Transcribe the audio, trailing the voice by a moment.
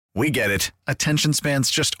We get it. Attention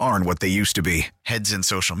spans just aren't what they used to be. Heads in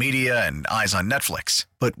social media and eyes on Netflix.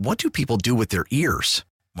 But what do people do with their ears?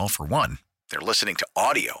 Well, for one, they're listening to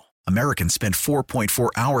audio. Americans spend 4.4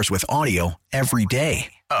 hours with audio every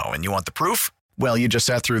day. Oh, and you want the proof? Well, you just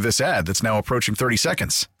sat through this ad that's now approaching 30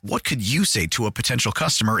 seconds. What could you say to a potential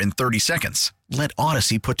customer in 30 seconds? Let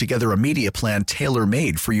Odyssey put together a media plan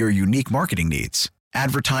tailor-made for your unique marketing needs.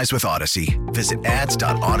 Advertise with Odyssey. Visit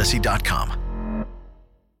ads.odyssey.com.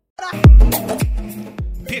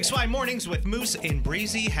 PXY Mornings with Moose and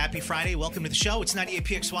Breezy. Happy Friday. Welcome to the show. It's 98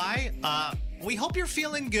 PXY. We hope you're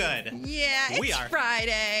feeling good. Yeah, it's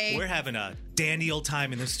Friday. We're having a dandy old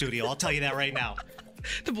time in the studio. I'll tell you that right now.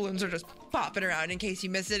 The balloons are just popping around. In case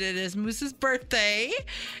you missed it, it is Moose's birthday.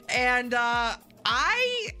 And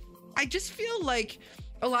I just feel like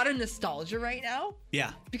a lot of nostalgia right now.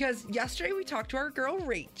 Yeah. Because yesterday we talked to our girl,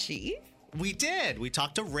 Rachie. We did. We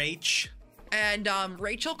talked to Rach. And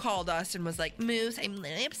Rachel called us and was like, Moose, I'm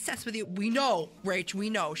literally obsessed with you. We know, Rach, we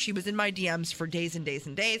know. She was in my DMs for days and days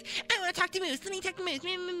and days. I want to talk to Moose. Let me talk to Moose.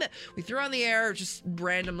 We threw her on the air just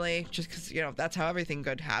randomly, just because, you know, that's how everything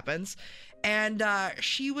good happens. And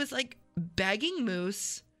she was like begging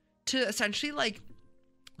Moose to essentially like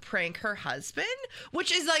prank her husband,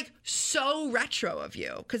 which is like so retro of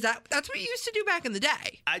you, because that's what you used to do back in the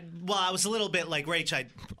day. I was a little bit like Rach.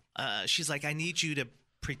 She's like, I need you to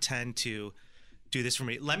pretend to do this for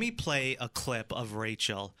me. Let me play a clip of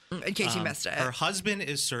Rachel. In case you missed it. Her husband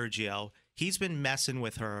is Sergio. He's been messing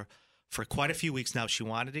with her for quite a few weeks now. She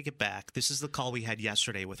wanted to get back. This is the call we had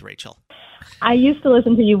yesterday with Rachel. I used to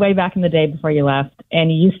listen to you way back in the day before you left,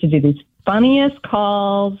 and you used to do these funniest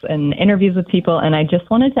calls and interviews with people, and I just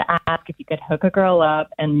wanted to ask if you could hook a girl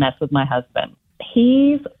up and mess with my husband.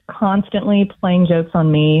 He's constantly playing jokes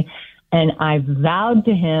on me, and I vowed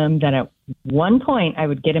to him that at one point I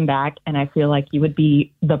would get him back, and I feel like you would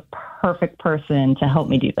be the perfect person to help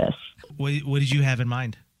me do this. What did you have in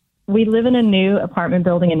mind? We live in a new apartment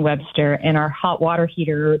building in Webster, and our hot water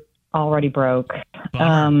heater already broke.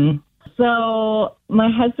 So my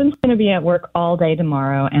husband's going to be at work all day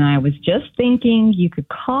tomorrow, and I was just thinking you could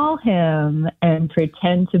call him and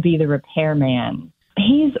pretend to be the repairman.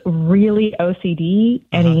 He's really OCD,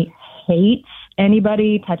 and he hates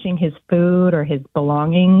anybody touching his food or his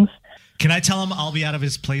belongings. Can I tell him I'll be out of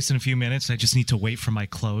his place in a few minutes? I just need to wait for my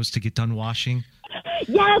clothes to get done washing.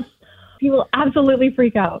 Yes! He will absolutely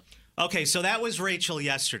freak out. Okay, so that was Rachel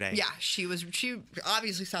yesterday. Yeah, she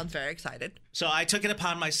obviously sounds very excited. So I took it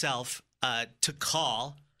upon myself to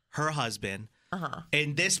call her husband.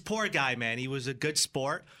 And this poor guy, man, he was a good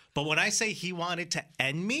sport. But when I say he wanted to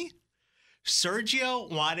end me, Sergio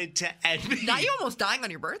wanted to end me. Now you're almost dying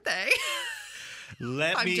on your birthday.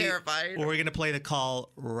 I'm terrified. We're going to play the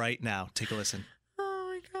call right now. Take a listen. Oh,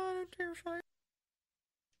 my God, I'm terrified.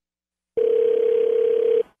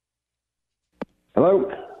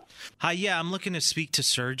 Hello? Hi, yeah, I'm looking to speak to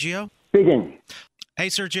Sergio. Speaking. Hey,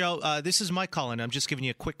 Sergio, this is Mike calling. I'm just giving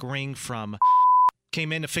you a quick ring from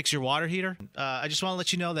came in to fix your water heater. I just want to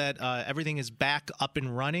let you know that everything is back up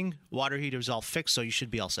and running. Water heater's all fixed, so you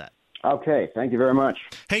should be all set. Okay, thank you very much.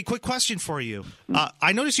 Hey, quick question for you.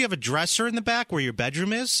 I noticed you have a dresser in the back where your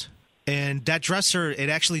bedroom is, and that dresser, it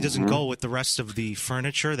actually doesn't go with the rest of the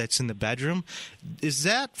furniture that's in the bedroom. Is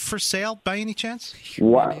that for sale by any chance?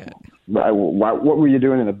 What were you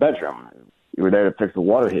doing in the bedroom? You were there to fix the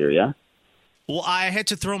water heater, yeah? Well, I had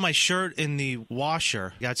to throw my shirt in the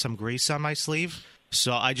washer. Got some grease on my sleeve,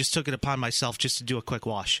 so I just took it upon myself just to do a quick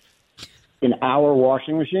wash. In our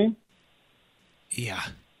washing machine? Yeah.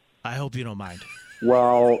 I hope you don't mind.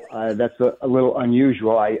 Well, that's a little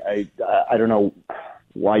unusual. I don't know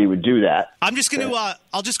why you would do that. I'm just going to,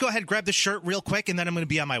 I'll just go ahead and grab the shirt real quick, and then I'm going to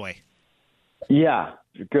be on my way. Yeah,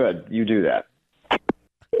 good. You do that.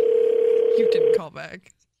 You didn't call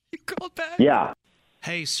back. You called back? Yeah.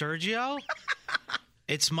 Hey, Sergio?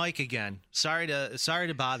 It's Mike again. Sorry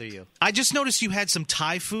to bother you. I just noticed you had some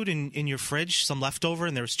Thai food in your fridge, some leftover,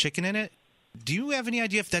 and there was chicken in it. Do you have any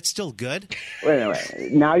idea if that's still good?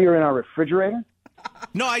 Wait. Now you're in our refrigerator?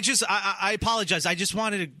 No, I apologize. I just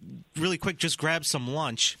wanted to really quick just grab some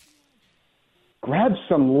lunch. Grab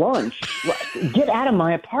some lunch? Get out of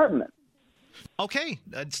my apartment. Okay,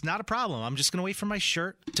 it's not a problem. I'm just going to wait for my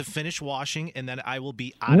shirt to finish washing, and then I will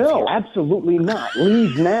be out of here. No, absolutely not.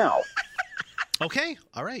 Leave now. Okay,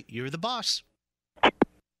 all right. You're the boss.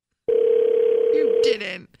 You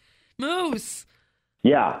didn't. Moose.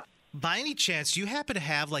 Yeah. By any chance, do you happen to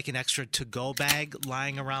have like an extra to-go bag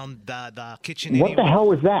lying around the kitchen? What the hell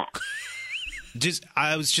was that?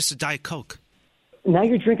 I was just a Diet Coke. Now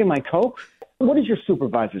you're drinking my Coke? What is your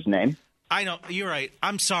supervisor's name? I know. You're right.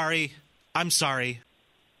 I'm sorry.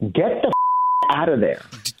 Get the out of there.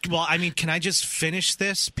 Well, I mean, can I just finish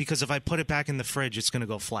this? Because if I put it back in the fridge, it's going to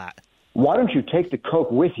go flat. Why don't you take the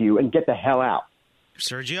Coke with you and get the hell out?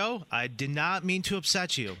 Sergio, I did not mean to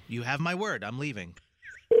upset you. You have my word. I'm leaving.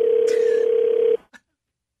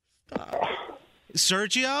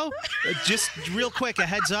 Sergio, just real quick, a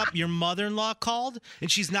heads up. Your mother-in-law called,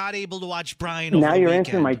 and she's not able to watch Brian over Now the you're weekend.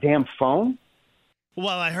 answering my damn phone?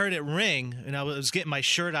 Well, I heard it ring, and I was getting my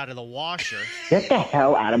shirt out of the washer. Get the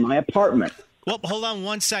hell out of my apartment. Well, hold on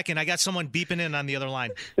 1 second. I got someone beeping in on the other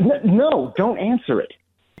line. No, don't answer it.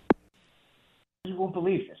 You won't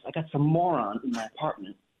believe this. I got some moron in my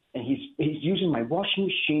apartment, and he's using my washing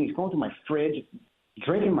machine. He's going to my fridge,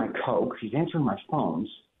 drinking my Coke. He's answering my phones.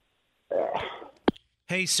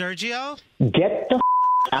 Hey, Sergio? Get the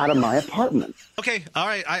out of my apartment. Okay, all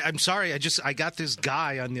right. I'm sorry. I got this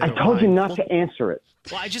guy on the other I told you line. not to answer it.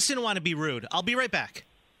 Well, I just didn't want to be rude. I'll be right back.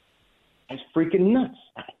 That's freaking nuts.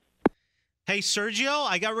 Hey, Sergio,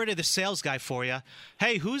 I got rid of the sales guy for you.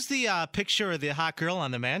 Hey, who's the picture of the hot girl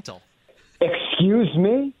on the mantle? Excuse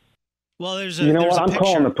me? Well, there's You know there's what? a I'm picture.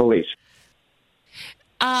 calling the police.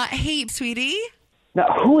 Hey, sweetie. Now,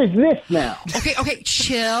 who is this now? Okay,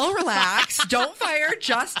 chill, relax. Don't fire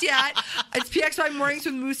just yet. It's PXY Mornings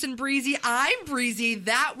with Moose and Breezy. I'm Breezy.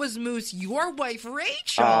 That was Moose. Your wife,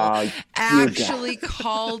 Rachel, actually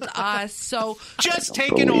called us. So just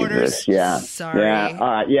taking orders. This. Yeah. Sorry. Yeah. All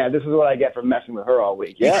right. Yeah, this is what I get for messing with her all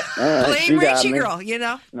week. Yeah. Blame Rachel, girl, you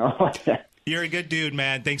know? No. You're a good dude,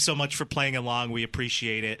 man. Thanks so much for playing along. We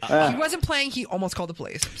appreciate it. He wasn't playing. He almost called the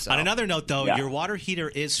police. So. On another note, though, Yeah. your water heater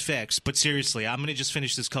is fixed. But seriously, I'm going to just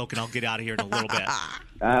finish this Coke and I'll get out of here in a little bit.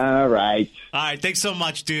 All right. All right. Thanks so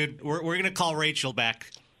much, dude. We're going to call Rachel back.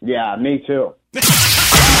 Yeah, me too. Hey,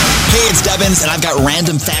 it's Dubbins, and I've got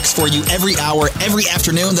random facts for you every hour, every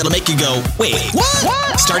afternoon that'll make you go, wait,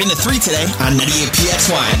 what? Starting at 3 today on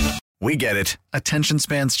 98PXY. We get it. Attention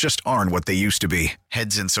spans just aren't what they used to be.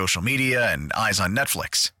 Heads in social media and eyes on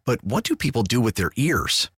Netflix. But what do people do with their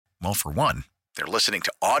ears? Well, for one, they're listening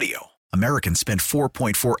to audio. Americans spend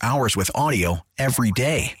 4.4 hours with audio every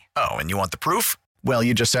day. Oh, and you want the proof? Well,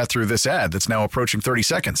 you just sat through this ad that's now approaching 30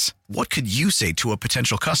 seconds. What could you say to a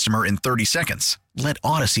potential customer in 30 seconds? Let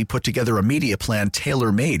Odyssey put together a media plan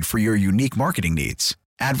tailor-made for your unique marketing needs.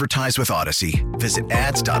 Advertise with Odyssey. Visit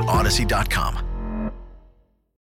ads.odyssey.com.